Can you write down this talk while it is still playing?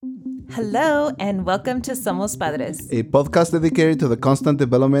Hello, and welcome to Somos Padres. A podcast dedicated to the constant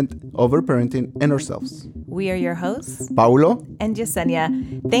development of our parenting and ourselves. We are your hosts, Paulo, and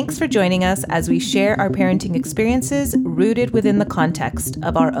Yesenia. Thanks for joining us as we share our parenting experiences rooted within the context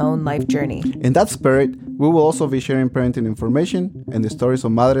of our own life journey. In that spirit, we will also be sharing parenting information and the stories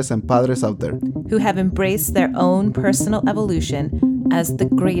of madres and padres out there who have embraced their own personal evolution as the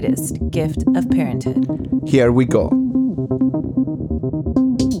greatest gift of parenthood. Here we go.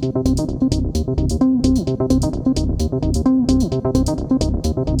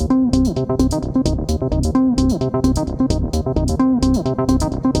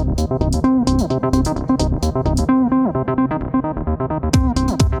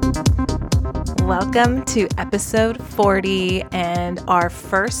 Welcome to episode 40 and our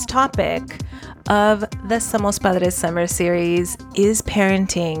first topic of the Somos Padres summer series is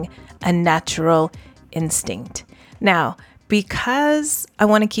parenting a natural instinct. Now, because I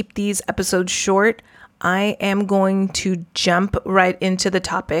want to keep these episodes short, I am going to jump right into the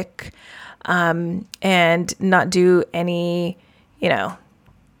topic and not do any,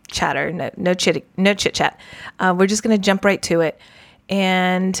 chatter, no chit chat. We're just going to jump right to it.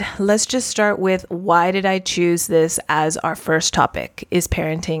 And let's just start with, why did I choose this as our first topic? Is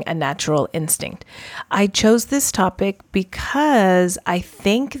parenting a natural instinct? I chose this topic because I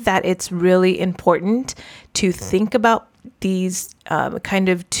think that it's really important to think about these kind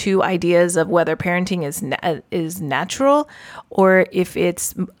of two ideas of whether parenting is natural or if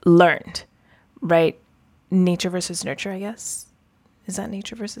it's learned, right? Nature versus nurture, I guess. Is that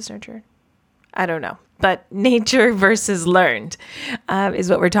nature versus nurture? I don't know, but nature versus learned is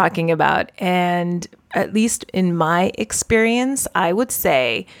what we're talking about. And at least in my experience, I would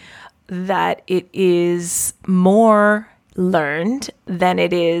say that it is more learned than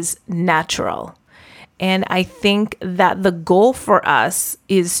it is natural. And I think that the goal for us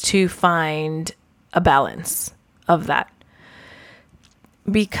is to find a balance of that.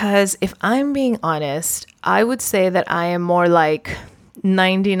 Because if I'm being honest, I would say that I am more like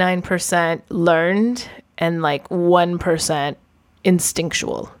 99% learned and like 1%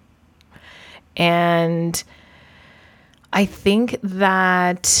 instinctual. And I think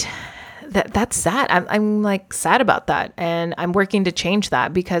that's sad. I'm like sad about that. And I'm working to change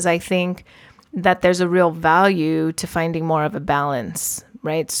that because I think that there's a real value to finding more of a balance,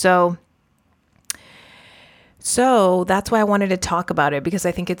 right? So that's why I wanted to talk about it, because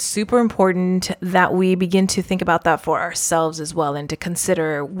I think it's super important that we begin to think about that for ourselves as well, and to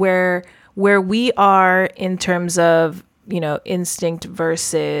consider where we are in terms of, instinct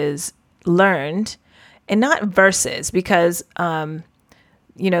versus learned, and not versus, because,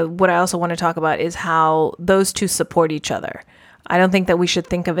 what I also want to talk about is how those two support each other. I don't think that we should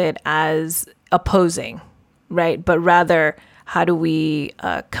think of it as opposing, right? But rather, how do we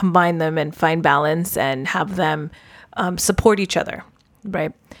combine them and find balance and have them support each other,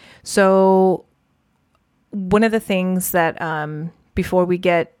 right? So one of the things that before we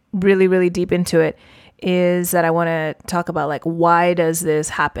get really, really deep into it is that I want to talk about, like, why does this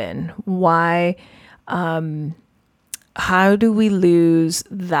happen? Why, how do we lose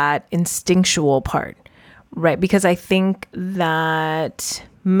that instinctual part, right? Because I think that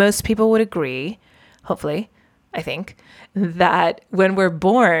most people would agree, hopefully, I think, that when we're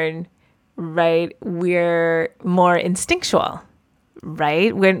born, right, we're more instinctual,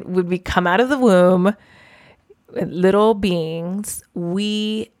 right? When we come out of the womb, little beings,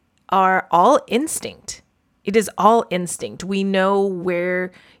 we are all instinct. It is all instinct. We know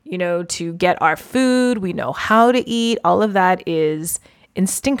where, to get our food. We know how to eat. All of that is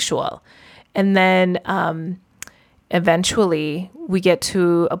instinctual. And then eventually we get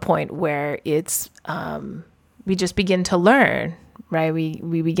to a point where it's we just begin to learn, right?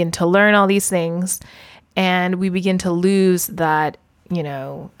 We begin to learn all these things, and we begin to lose that,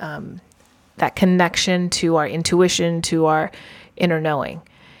 that connection to our intuition, to our inner knowing.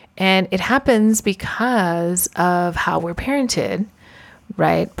 And it happens because of how we're parented,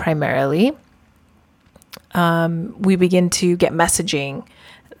 right? Primarily, we begin to get messaging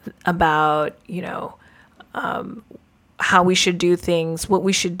about, how we should do things, what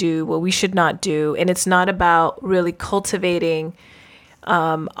we should do, what we should not do. And it's not about really cultivating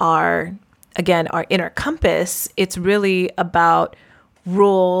our inner compass. It's really about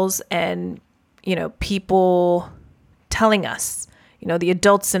rules and, people telling us, the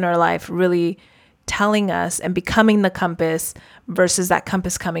adults in our life really telling us and becoming the compass versus that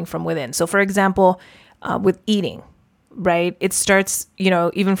compass coming from within. So for example, with eating, right? It starts,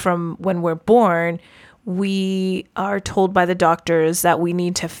 even from when we're born, we are told by the doctors that we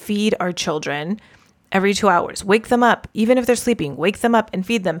need to feed our children every 2 hours. Wake them up. Even if they're sleeping, wake them up and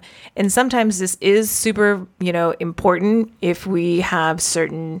feed them. And sometimes this is super, important if we have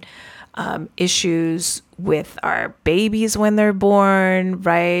certain issues with our babies when they're born,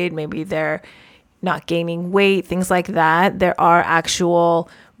 right? Maybe they're not gaining weight, things like that. There are actual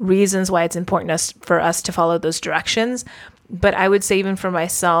reasons why it's important for us to follow those directions. But I would say even for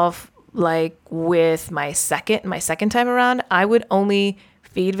myself, like with my second time around, I would only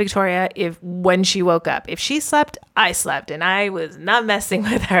feed Victoria when she woke up. If she slept, I slept, and I was not messing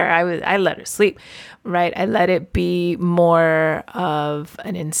with her. I let her sleep, right? I let it be more of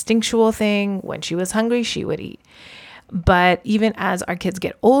an instinctual thing. When she was hungry, she would eat. But even as our kids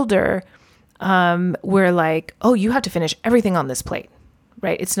get older, we're like, oh, you have to finish everything on this plate,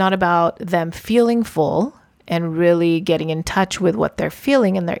 right? It's not about them feeling full and really getting in touch with what they're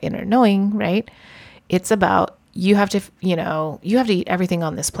feeling and their inner knowing, right? It's about you have to eat everything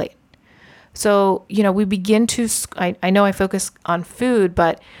on this plate. So, we begin to, I know I focus on food,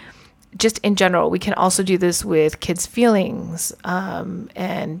 but just in general, we can also do this with kids' feelings,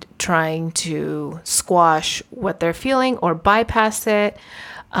 and trying to squash what they're feeling or bypass it.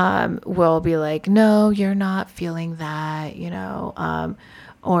 We'll be like, no, you're not feeling that,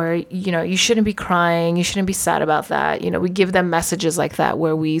 or, you shouldn't be crying. You shouldn't be sad about that. We give them messages like that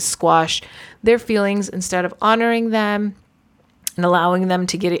where we squash their feelings instead of honoring them and allowing them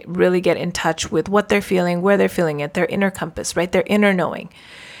to really get in touch with what they're feeling, where they're feeling it, their inner compass, right? Their inner knowing.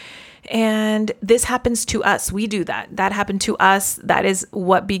 And this happens to us. We do that. That happened to us. That is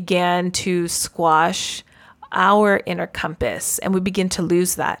what began to squash our inner compass. And we begin to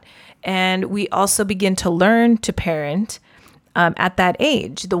lose that. And we also begin to learn to parent at that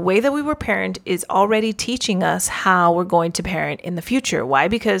age. The way that we were parent is already teaching us how we're going to parent in the future. Why?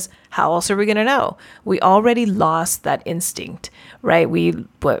 Because how else are we going to know? We already lost that instinct, right? And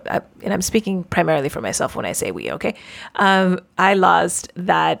I'm speaking primarily for myself when I say we, okay? I lost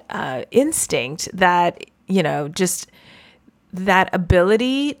that instinct, that, just that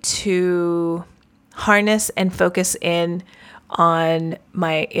ability to harness and focus in on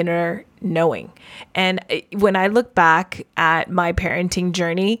my inner knowing. And when I look back at my parenting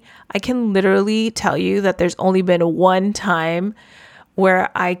journey, I can literally tell you that there's only been one time where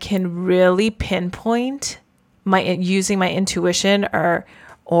I can really pinpoint using my intuition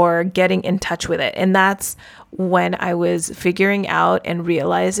or getting in touch with it. And that's when I was figuring out and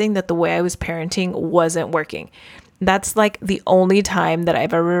realizing that the way I was parenting wasn't working. That's like the only time that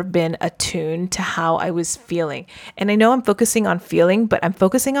I've ever been attuned to how I was feeling. And I know I'm focusing on feeling, but I'm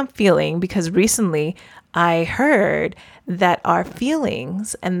focusing on feeling because recently I heard that our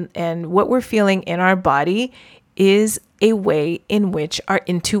feelings and what we're feeling in our body is a way in which our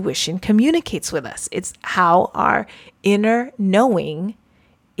intuition communicates with us. It's how our inner knowing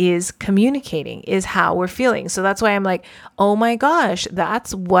is communicating, is how we're feeling. So that's why I'm like, oh my gosh,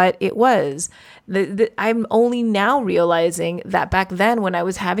 that's what it was. I'm only now realizing that back then when I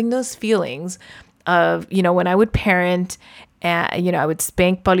was having those feelings of, when I would parent, and, I would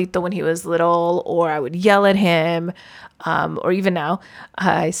spank Paulito when he was little, or I would yell at him, or even now,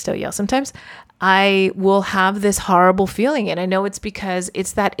 I still yell sometimes. I will have this horrible feeling. And I know it's because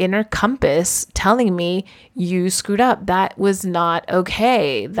it's that inner compass telling me you screwed up. That was not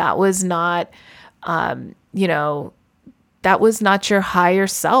okay. That was not, that was not your higher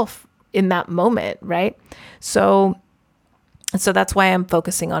self in that moment. Right. So that's why I'm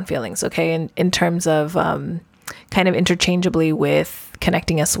focusing on feelings. Okay. In terms of, kind of interchangeably with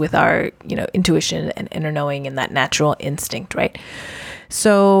connecting us with our, intuition and inner knowing and that natural instinct. Right.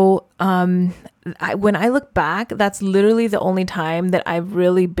 So, when I look back, that's literally the only time that I've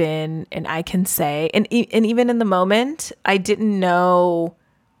really been, and I can say, and even in the moment, I didn't know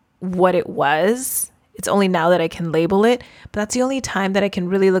what it was. It's only now that I can label it, but that's the only time that I can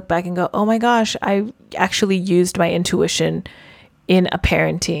really look back and go, oh my gosh, I actually used my intuition in a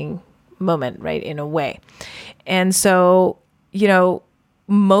parenting moment, right? In a way. And so,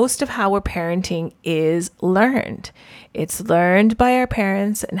 most of how we're parenting is learned. It's learned by our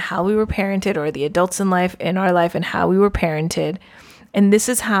parents and how we were parented, or the adults in our life and how we were parented. And this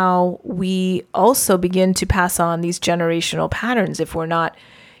is how we also begin to pass on these generational patterns. If we're not,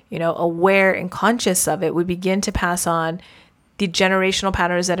 aware and conscious of it, we begin to pass on the generational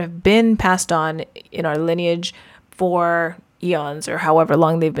patterns that have been passed on in our lineage for eons, or however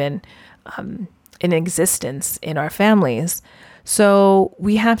long they've been in existence in our families. So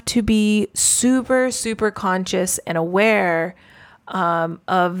we have to be super, super conscious and aware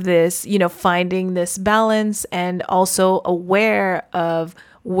of this, finding this balance, and also aware of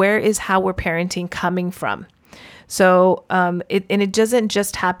where is how we're parenting coming from. So it doesn't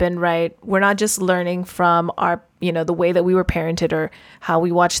just happen, right? We're not just learning from our, the way that we were parented or how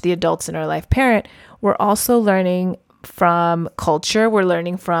we watch the adults in our life parent. We're also learning from culture. We're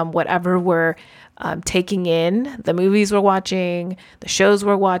learning from whatever we're taking in, the movies we're watching, the shows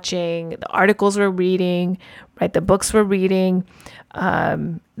we're watching, the articles we're reading, right? The books we're reading.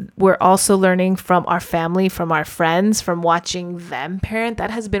 We're also learning from our family, from our friends, from watching them parent.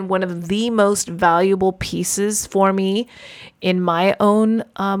 That has been one of the most valuable pieces for me in my own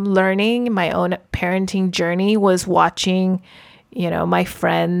learning, my own parenting journey, was watching, my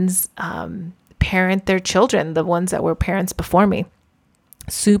friends parent their children, the ones that were parents before me.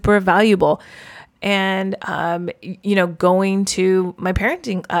 Super valuable. And, going to my not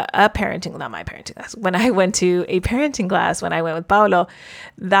my parenting class, when I went to a parenting class, when I went with Paolo,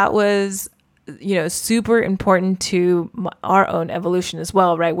 that was, super important to our own evolution as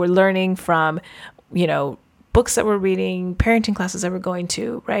well, right? We're learning from, books that we're reading, parenting classes that we're going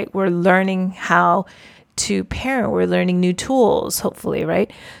to, right? We're learning how to parent. We're learning new tools, hopefully,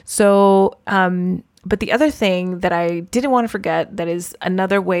 right? So, but the other thing that I didn't want to forget, that is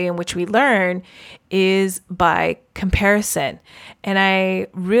another way in which we learn, is by comparison. And I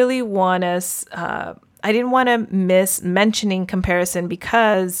really want us, I didn't want to miss mentioning comparison,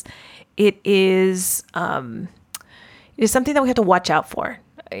 because it is something that we have to watch out for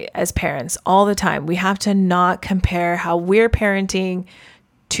as parents all the time. We have to not compare how we're parenting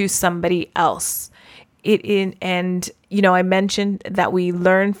to somebody else. I mentioned that we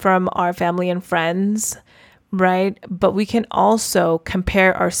learn from our family and friends, right? But we can also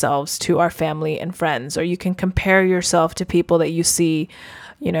compare ourselves to our family and friends, or you can compare yourself to people that you see,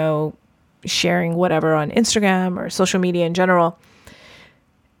 sharing whatever on Instagram or social media in general.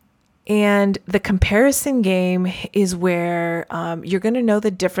 And the comparison game is where you're going to know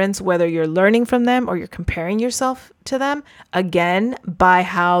the difference, whether you're learning from them or you're comparing yourself to them, again, by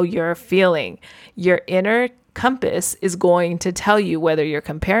how you're feeling. Your inner compass is going to tell you whether you're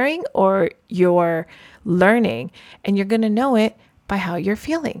comparing or you're learning, and you're going to know it by how you're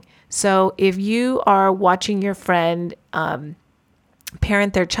feeling. So if you are watching your friend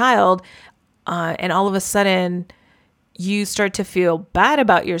parent their child, and all of a sudden you start to feel bad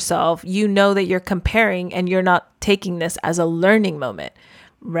about yourself, you know that you're comparing and you're not taking this as a learning moment,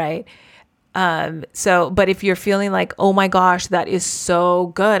 right? But if you're feeling like, oh my gosh, that is so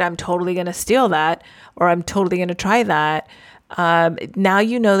good, I'm totally going to steal that, or I'm totally going to try that. Now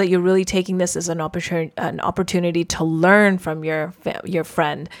you know that you're really taking this as an opportunity to learn from your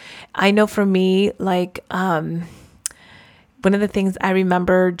friend. I know for me, like, one of the things I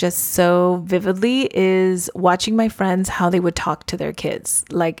remember just so vividly is watching my friends, how they would talk to their kids,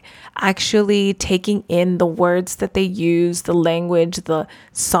 like actually taking in the words that they use, the language, the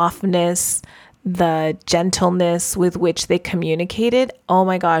softness, the gentleness with which they communicated. Oh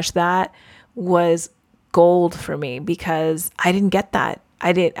my gosh, that was gold for me, because I didn't get that.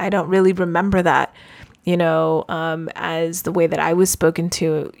 I don't really remember that, as the way that I was spoken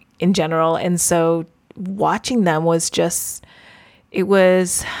to in general. And so watching them it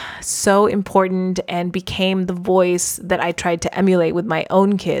was so important, and became the voice that I tried to emulate with my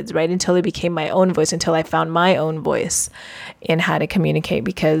own kids, right? Until it became my own voice, until I found my own voice in how to communicate.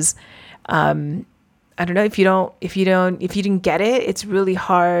 Because, I don't know, if you didn't get it, it's really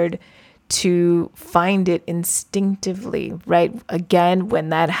hard to find it instinctively, right? Again, when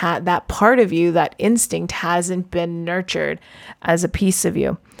that part of you, that instinct, hasn't been nurtured as a piece of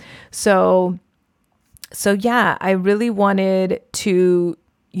you. So yeah, I really wanted to,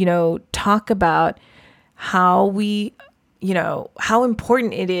 talk about how how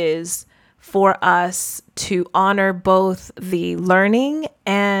important it is for us to honor both the learning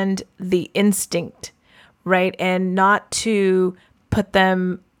and the instinct, right? And not to put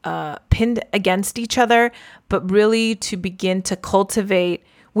them pinned against each other, but really to begin to cultivate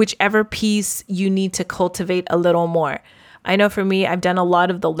whichever piece you need to cultivate a little more. I know for me, I've done a lot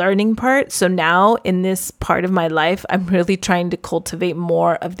of the learning part. So now in this part of my life, I'm really trying to cultivate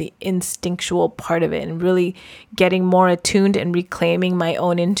more of the instinctual part of it, and really getting more attuned and reclaiming my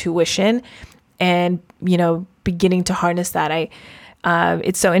own intuition, and, beginning to harness that.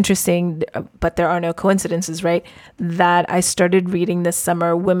 It's so interesting, but there are no coincidences, right? That I started reading this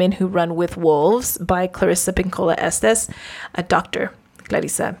summer Women Who Run with Wolves by Clarissa Pinkola Estes, a doctor.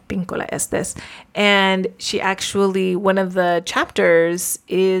 Clarissa Pinkola Estes. And she actually, one of the chapters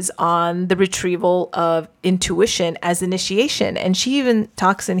is on the retrieval of intuition as initiation. And she even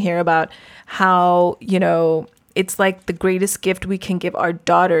talks in here about how, it's like the greatest gift we can give our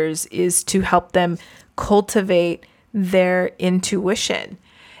daughters is to help them cultivate their intuition.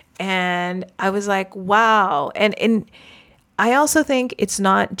 And I was like, wow. And I also think it's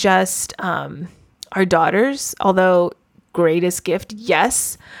not just our daughters, although greatest gift,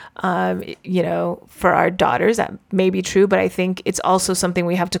 yes, for our daughters, that may be true, but I think it's also something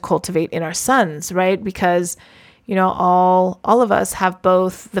we have to cultivate in our sons, right? Because, all of us have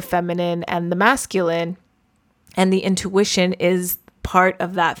both the feminine and the masculine, and the intuition is part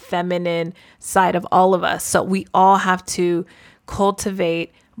of that feminine side of all of us. So we all have to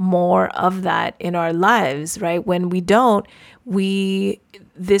cultivate more of that in our lives, right? When we don't,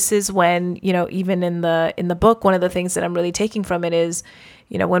 this is when, even in the book, one of the things that I'm really taking from it is,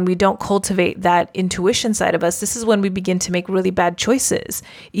 when we don't cultivate that intuition side of us, this is when we begin to make really bad choices.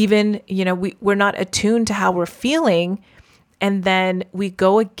 Even, we're not attuned to how we're feeling, and then we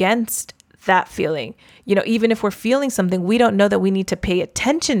go against that feeling. Even if we're feeling something, we don't know that we need to pay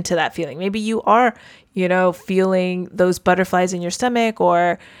attention to that feeling. Maybe you are, feeling those butterflies in your stomach,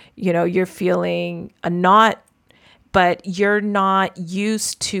 or, you're feeling a knot, but you're not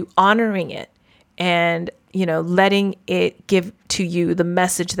used to honoring it and, letting it give to you the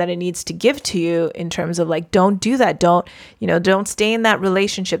message that it needs to give to you, in terms of like, don't do that. Don't stay in that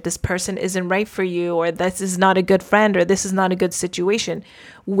relationship. This person isn't right for you, or this is not a good friend, or this is not a good situation.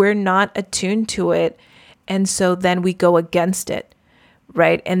 We're not attuned to it. And so then we go against it.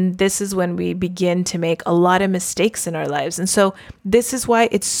 Right. And this is when we begin to make a lot of mistakes in our lives. And so this is why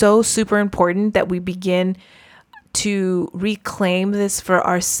it's so super important that we begin to reclaim this for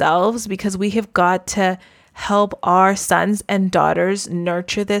ourselves, because we have got to help our sons and daughters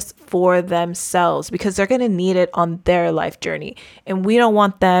nurture this for themselves, because they're going to need it on their life journey. And we don't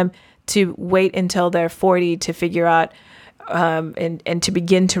want them to wait until they're 40 to figure out and to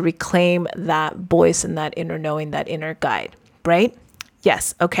begin to reclaim that voice and that inner knowing, that inner guide, right?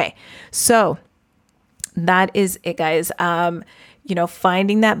 Yes. Okay. So that is it, guys.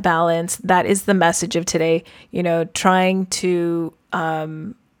 Finding that balance, that is the message of today, trying to,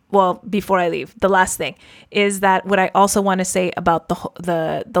 before I leave, the last thing is that what I also want to say about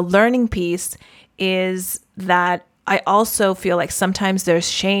the learning piece is that I also feel like sometimes there's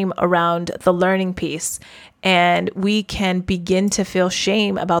shame around the learning piece, and we can begin to feel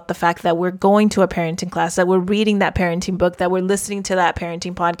shame about the fact that we're going to a parenting class, that we're reading that parenting book, that we're listening to that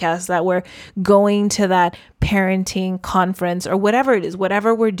parenting podcast, that we're going to that parenting conference, or whatever it is,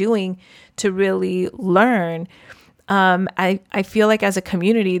 whatever we're doing to really learn. I feel like as a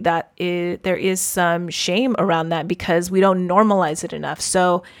community there is some shame around that, because we don't normalize it enough.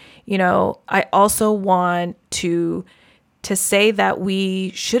 So, I also want to say that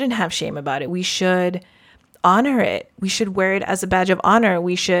we shouldn't have shame about it. We should honor it. We should wear it as a badge of honor.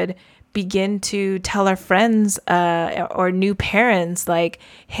 We should begin to tell our friends or new parents, like,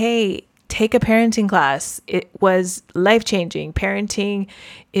 hey, take a parenting class. It was life-changing. Parenting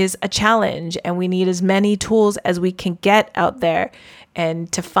is a challenge, and we need as many tools as we can get out there,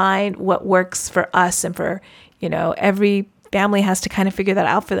 and to find what works for us, and for, every family has to kind of figure that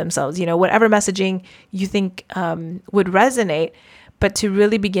out for themselves, whatever messaging you think would resonate, but to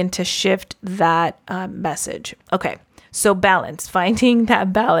really begin to shift that message. Okay. So balance, finding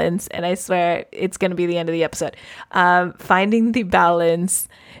that balance. And I swear it's going to be the end of the episode. Finding the balance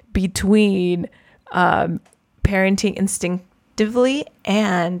between parenting instinctively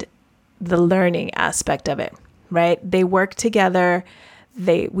and the learning aspect of it, right? They work together.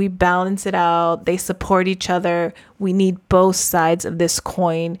 We balance it out. They support each other. We need both sides of this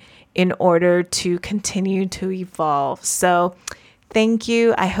coin in order to continue to evolve. So thank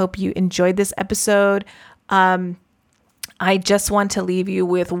you. I hope you enjoyed this episode. I just want to leave you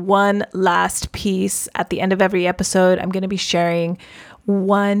with one last piece. At the end of every episode, I'm going to be sharing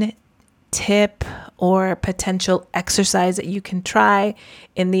one tip or potential exercise that you can try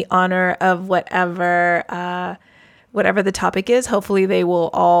in the honor of whatever the topic is. Hopefully they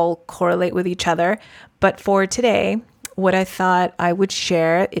will all correlate with each other. But for today, what I thought I would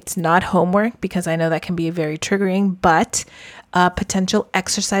share, it's not homework, because I know that can be very triggering, but a potential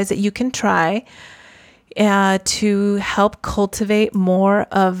exercise that you can try to help cultivate more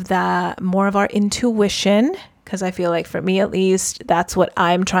of our intuition, because I feel like, for me at least, that's what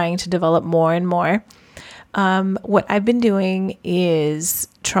I'm trying to develop more and more. What I've been doing is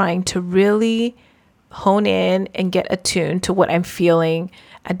trying to really hone in and get attuned to what I'm feeling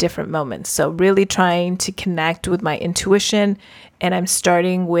at different moments. So really trying to connect with my intuition. And I'm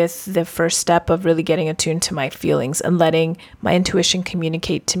starting with the first step of really getting attuned to my feelings and letting my intuition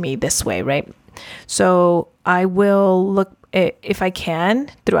communicate to me this way, right? So I will look, if I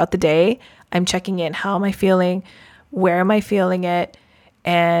can, throughout the day, I'm checking in. How am I feeling? Where am I feeling it?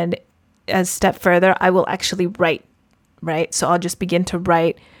 And as a step further, I will actually write, right? So I'll just begin to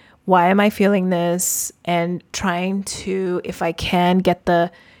write why am I feeling this, and trying to, if I can, get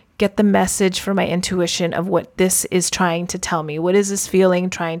the message from my intuition of what this is trying to tell me. What is this feeling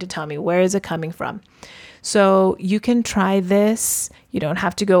trying to tell me? Where is it coming from? So you can try this. You don't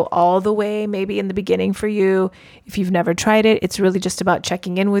have to go all the way, maybe in the beginning for you. If you've never tried it, it's really just about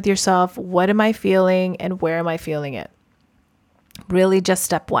checking in with yourself. What am I feeling and where am I feeling it? Really just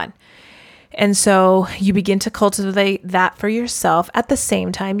step one. And so you begin to cultivate that for yourself. At the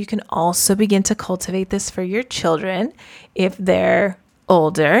same time, you can also begin to cultivate this for your children if they're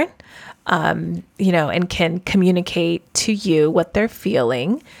older, and can communicate to you what they're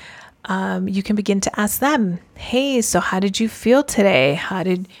feeling. You can begin to ask them, hey, so how did you feel today? How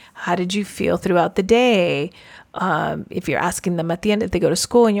did you feel throughout the day? If you're asking them at the end, if they go to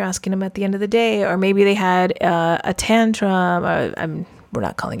school and you're asking them at the end of the day, or maybe they had a tantrum, or we're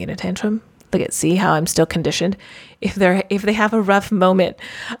not calling it a tantrum. See how I'm still conditioned. If they have a rough moment,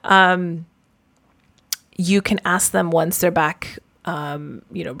 you can ask them once they're back,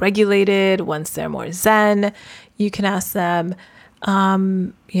 regulated, once they're more zen. You can ask them,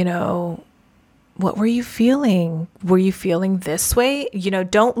 what were you feeling? Were you feeling this way?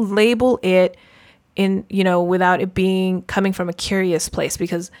 Don't label it in, without it coming from a curious place,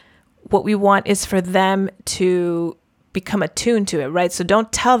 because what we want is for them to become attuned to it, right? So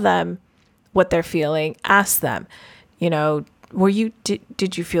don't tell them what they're feeling. Ask them,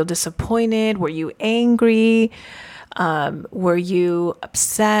 did you feel disappointed? Were you angry? Were you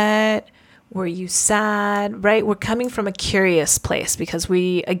upset? Were you sad? Right? We're coming from a curious place because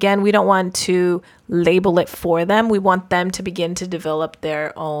we don't want to label it for them. We want them to begin to develop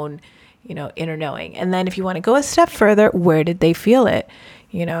their own, inner knowing. And then if you want to go a step further, where did they feel it?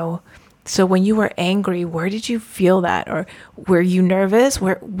 So when you were angry, where did you feel that? Or were you nervous?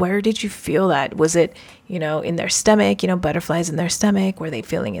 Where did you feel that? Was it, in their stomach, butterflies in their stomach? Were they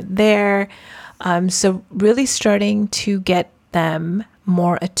feeling it there? So really starting to get them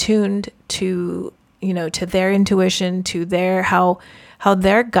more attuned to, to their intuition, to how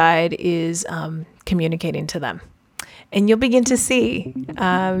their guide is communicating to them. And you'll begin to see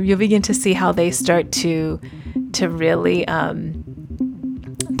how they start to really,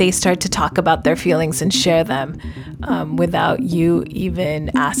 they start to talk about their feelings and share them without you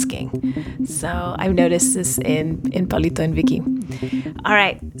even asking. So I've noticed this in Paulito and Vicky. All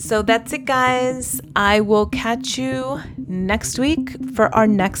right, so that's it, guys. I will catch you next week for our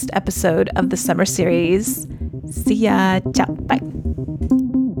next episode of the summer series. See ya. Ciao. Bye.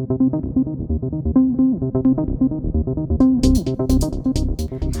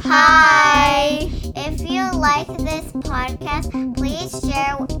 Hi! If you like this podcast, please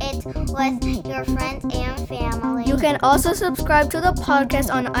share it with your friends and family. You can also subscribe to the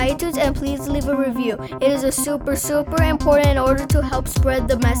podcast on iTunes and please leave a review. It is super important in order to help spread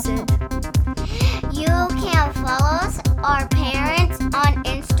the message. You can follow us, our parents, on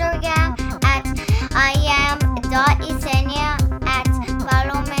Instagram at iam.isenia, at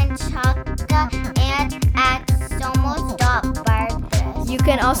palomenchaca, and at somos.padres. You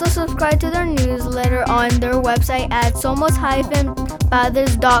can also subscribe to their newsletter on their website at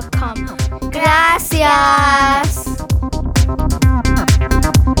somos-padres.com. Gracias!